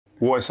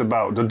what it's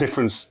about, the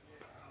difference,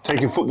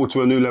 taking football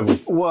to a new level?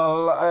 Well,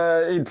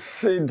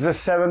 it's a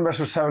 7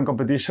 versus 7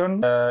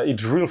 competition.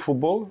 It's real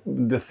football.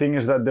 The thing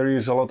is that there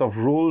is a lot of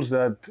rules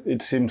that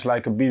it seems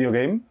like a video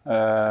game.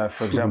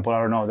 For example,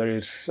 I don't know, there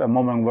is a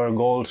moment where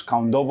goals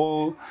count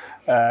double.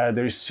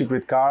 There is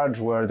secret cards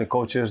where the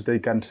coaches, they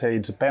can say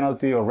it's a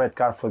penalty or red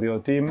card for the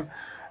other team.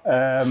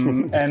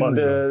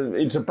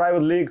 It's a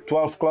private league,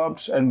 12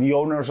 clubs, and the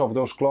owners of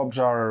those clubs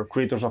are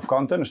creators of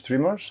content,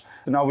 streamers.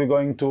 Now we're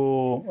going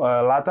to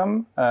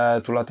LATAM,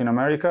 to Latin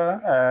America,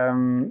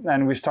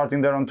 and we're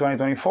starting there on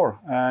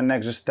 2024.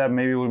 Next step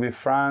maybe will be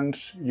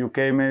France,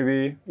 UK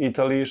maybe,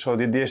 Italy. So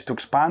the idea is to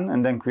expand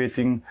and then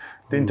creating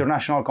the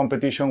international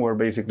competition where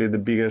basically the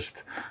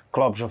biggest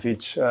clubs of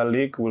each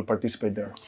league will participate there.